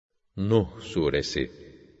Nuh Suresi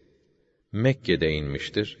Mekke'de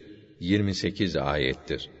inmiştir, 28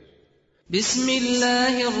 ayettir.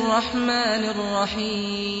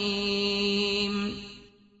 Bismillahirrahmanirrahim.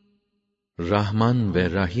 Rahman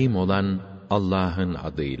ve Rahim olan Allah'ın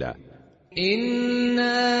adıyla.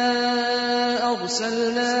 İnna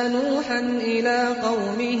arsalna Nuhan ila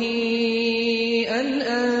kavmihi en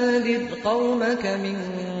enzir kavmeke min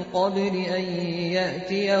qabli en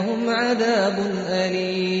ye'tiyehum azabun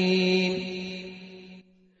alim.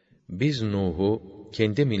 Biz Nuh'u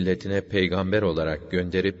kendi milletine peygamber olarak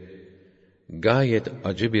gönderip, gayet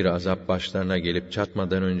acı bir azap başlarına gelip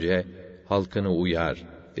çatmadan önce halkını uyar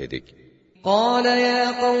dedik. قَالَ يَا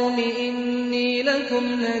قَوْمِ إِنِّي لَكُمْ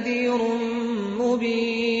نَذِيرٌ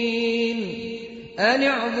مُّبِينٌ أَنِ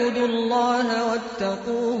اعْبُدُوا اللَّهَ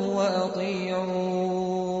وَاتَّقُوهُ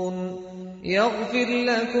وَأَطِيعُونِ يَغْفِرْ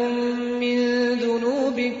لَكُم مِّن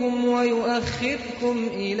ذُنُوبِكُمْ وَيُؤَخِّرْكُمْ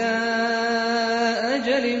إِلَىٰ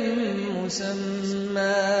أَجَلٍ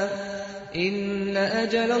مُّسَمًّى إِنَّ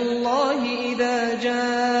أَجَلَ اللَّهِ إِذَا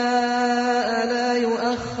جَاءَ لَا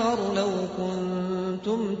يُؤَخَّرُ لَوْ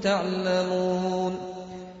كُنتُمْ تَعْلَمُونَ.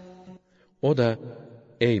 O da,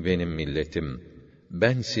 ey benim milletim,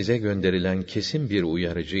 ben size gönderilen kesin bir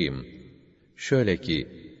uyarıcıyım. Şöyle ki,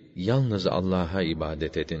 yalnız Allah'a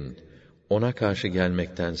ibadet edin, ona karşı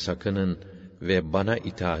gelmekten sakının ve bana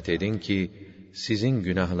itaat edin ki, sizin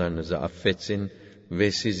günahlarınızı affetsin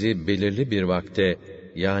ve sizi belirli bir vakte,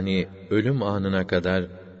 yani ölüm anına kadar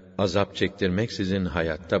azap çektirmeksizin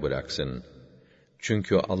hayatta bıraksın.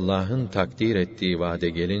 Çünkü Allah'ın takdir ettiği vade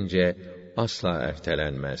gelince asla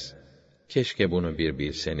ertelenmez. Keşke bunu bir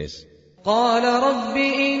bilseniz. قَالَ رَبِّ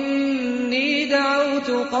إِنِّي دَعَوْتُ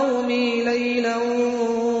قَوْمِي لَيْلًا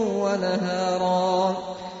وَنَهَارًا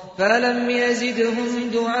فَلَمْ يَزِدْهُمْ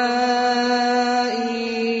دُعَائِي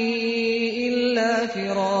إِلَّا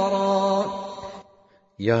فِرَارًا.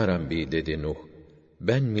 Ya Rabbi dedi Nuh,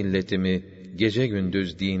 ben milletimi gece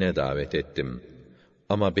gündüz dine davet ettim.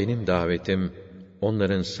 Ama benim davetim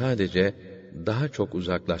onların sadece daha çok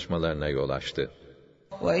uzaklaşmalarına yol açtı.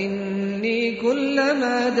 وَإِنِّي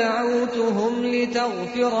كُلَّمَا دَعَوْتُهُمْ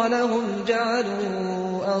لِتَغْفِرَ لَهُمْ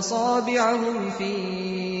جَعَلُوا أَصَابِعَهُمْ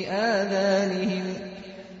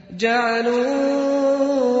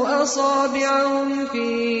فِي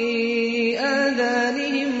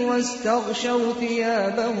آذَانِهِمْ وَاسْتَغْشَوْا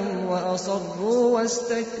ثِيَابَهُمْ وَأَصَرُّوا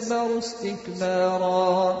وَاسْتَكْبَرُوا اسْتِكْبَارًا.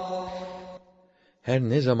 Her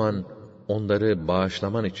ne zaman onları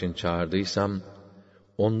bağışlaman için çağırdıysam,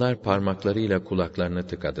 onlar parmaklarıyla kulaklarını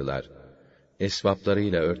tıkadılar.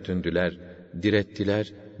 Esvaplarıyla örtündüler,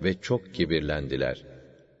 direttiler ve çok kibirlendiler.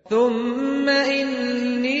 ثُمَّ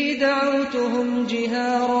إِنِّي دَعَوْتُهُمْ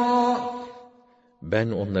جِهَارًا.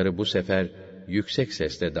 Ben onları bu sefer yüksek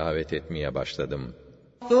sesle davet etmeye başladım.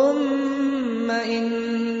 ثُمَّ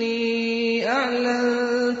إِنِّي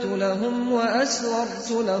أَعْلَنتُ لَهُمْ وَأَسْرَرْتُ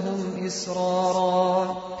لَهُمْ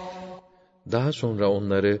إِسْرَارًا. Daha sonra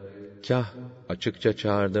onları kah açıkça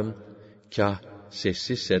çağırdım, kah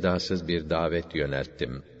sessiz sedasız bir davet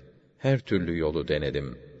yönelttim. Her türlü yolu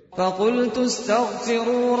denedim. فَقُلْتُ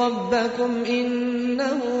اسْتَغْفِرُوا رَبَّكُمْ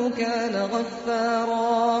إِنَّهُ كَانَ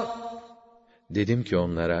غَفَّارًا. Dedim ki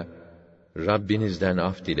onlara, Rabbinizden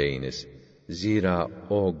af dileyiniz. Zira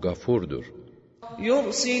o gafurdur.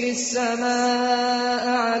 يُرْسِلِ السَّمَاءَ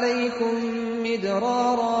عَلَيْكُمْ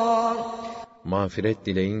مِدْرَارًا. Mağfiret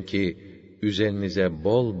dileyin ki, üzerinize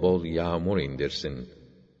bol bol yağmur indirsin.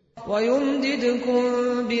 وَيُمْدِدْكُمْ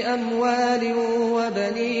بِأَمْوَالٍ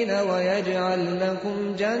وَبَنِينَ وَيَجْعَلْ لَكُمْ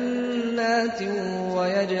جَنَّاتٍ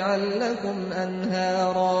وَيَجْعَلْ لَكُمْ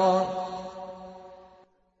أَنْهَارًا.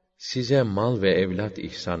 Size mal ve evlat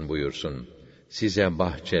ihsan buyursun. Size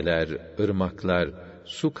bahçeler, ırmaklar,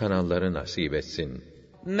 su kanalları nasip etsin.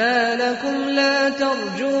 مَا لَكُمْ لَا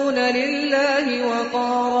تَرْجُونَ لِلَّهِ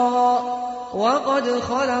وَقَارًا وَقَدْ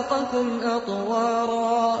خَلَقَكُمْ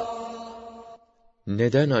أَطْوَارًا.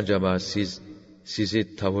 Neden acaba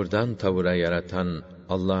sizi tavırdan tavıra yaratan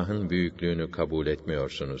Allah'ın büyüklüğünü kabul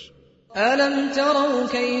etmiyorsunuz? أَلَمْ تَرَوْا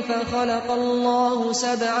كَيْفَ خَلَقَ اللّٰهُ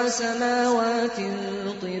سَبْعَ سَمَاوَاتٍ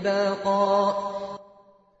طِبَاقًا.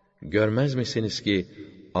 Görmez misiniz ki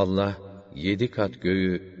Allah 7 kat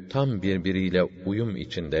göğü tam birbiriyle uyum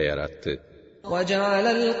içinde yarattı. وَجَعَلَ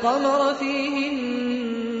الْقَمَرَ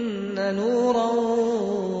فِيهِنَّ نُورًا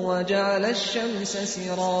وَجَعَلَ الشَّمْسَ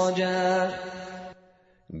سِرَاجًا.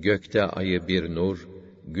 Gökte ayı bir nur,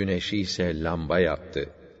 güneşi ise lamba yaptı.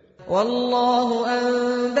 وَاللّٰهُ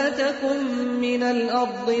أَنبَتَكُم مِّنَ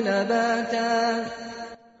الْأَرْضِ نَبَاتًا.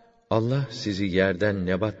 Allah sizi yerden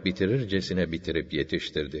nebat bitirircesine bitirip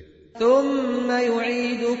yetiştirdi. ثُمَّ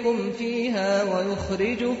يُعِيدُكُمْ فِيهَا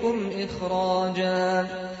وَيُخْرِجُكُمْ إِخْرَاجًا.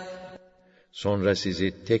 Sonra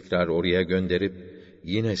sizi tekrar oraya gönderip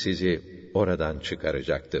yine sizi oradan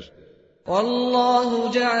çıkaracaktır.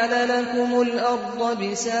 وَاللّٰهُ جَعَلَ لَكُمُ الْأَرْضَ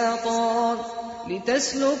بِسَاطًا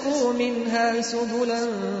لِتَسْلُكُوا مِنْهَا سُبُلًا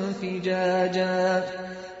فِجَاجًا.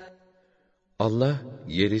 Allah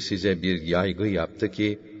yeri size bir yaygı yaptı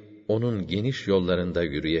ki onun geniş yollarında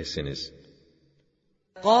yürüyesiniz.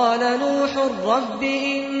 قَالَ نُوحٌ رَبِّ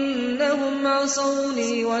إِنَّهُمْ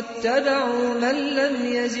عَصَوْنِي وَاتَّبَعُوا مَنْ لَمْ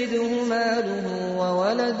يَزِدْهُ مَالُهُ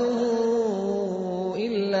وَوَلَدُهُ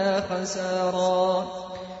إِلَّا خَسَارًا.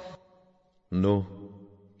 Nuh,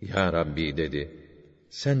 Ya Rabbi dedi,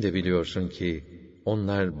 sen de biliyorsun ki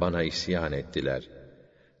onlar bana isyan ettiler.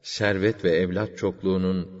 Servet ve evlat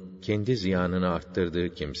çokluğunun kendi ziyanını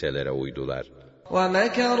arttırdığı kimselere uydular.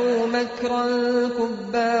 وَمَكَرُوا مَكْرًا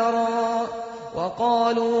كُبَّارًا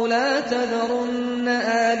وَقَالُوا لَا تَذَرُنَّ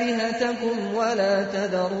آلِهَتَكُمْ وَلَا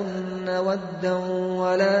تَذَرُنَّ وَدًّا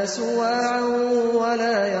وَلَا سُوَاعًا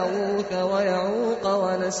وَلَا يَغُوثَ وَيَعُوقَ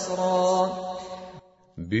وَنَسْرًا.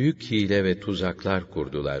 Büyük hile ve tuzaklar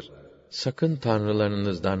kurdular. Sakın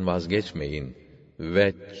tanrılarınızdan vazgeçmeyin.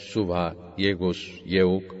 Vet, Suva, Yegus,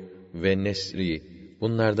 Yeuk ve Nesri,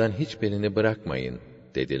 bunlardan hiçbirini bırakmayın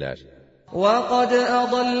dediler. وَقَدْ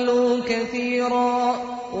أَضَلُّوا كَثِيرًا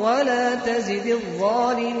وَلَا تَزِدِ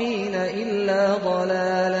الظَّالِمِينَ إِلَّا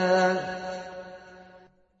ضَلَالًا.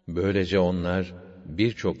 Böylece onlar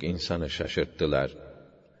birçok insanı şaşırttılar.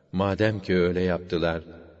 Madem ki öyle yaptılar,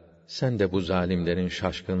 sen de bu zalimlerin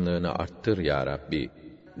şaşkınlığını arttır ya Rabbi.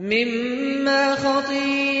 مِمَّا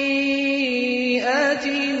خَطِيئَاتِهِمْ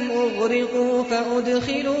أُغْرِقُوا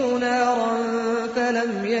فَأُدْخِلُوا نَارًا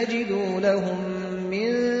فَلَمْ يَجِدُوا لَهُم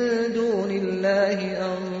مِّن دُونِ اللّٰهِ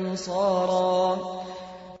أَنصَارًا.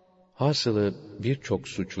 Hasılı birçok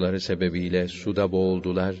suçları sebebiyle suda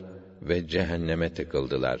boğuldular ve cehenneme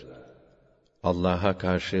tıkıldılar. Allah'a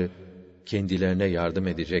karşı kendilerine yardım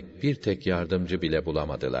edecek bir tek yardımcı bile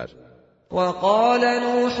bulamadılar. وَقَالَ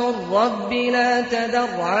نُوحٌ رَبِّ لَا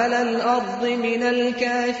تَذَرْ عَلَى الْأَرْضِ مِنَ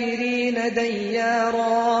الْكَافِرِينَ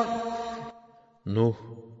دَيَّارًا. Nuh,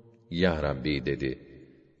 Ya Rabbi dedi,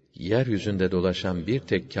 yeryüzünde dolaşan bir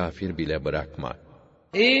tek kafir bile bırakma.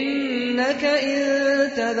 إِنَّكَ إِن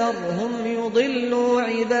تَذَرْهُمْ يُضِلُّوا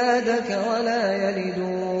عِبَادَكَ وَلَا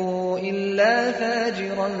يَلِدُوا إِلَّا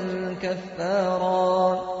فَاجِرًا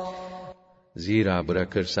كَفَّارًا. Zira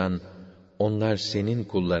bırakırsan, onlar senin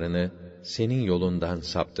kullarını senin yolundan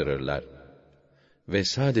saptırırlar. Ve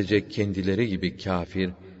sadece kendileri gibi kafir,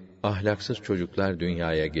 ahlaksız çocuklar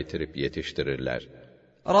dünyaya getirip yetiştirirler.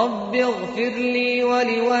 رَبِّ اغْفِرْ لِي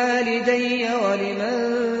وَلِوَالِدَيَّ وَلِمَنْ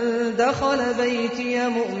دَخَلَ بَيْتِيَ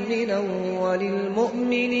مُؤْمِنًا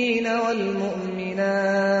وَلِلْمُؤْمِنِينَ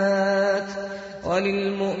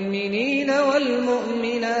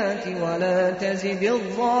وَالْمُؤْمِنَاتِ وَلَا تَزِدِ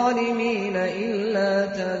الظَّالِمِينَ إِلَّا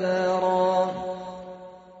تَبَارًا.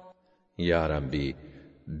 Ya Rabbi,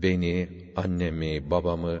 beni, annemi,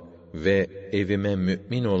 babamı ve evime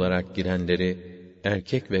mümin olarak girenleri,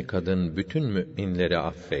 erkek ve kadın bütün müminleri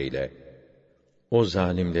affeyle. O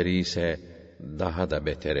zalimleri ise daha da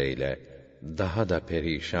beter eyle, daha da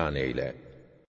perişan eyle.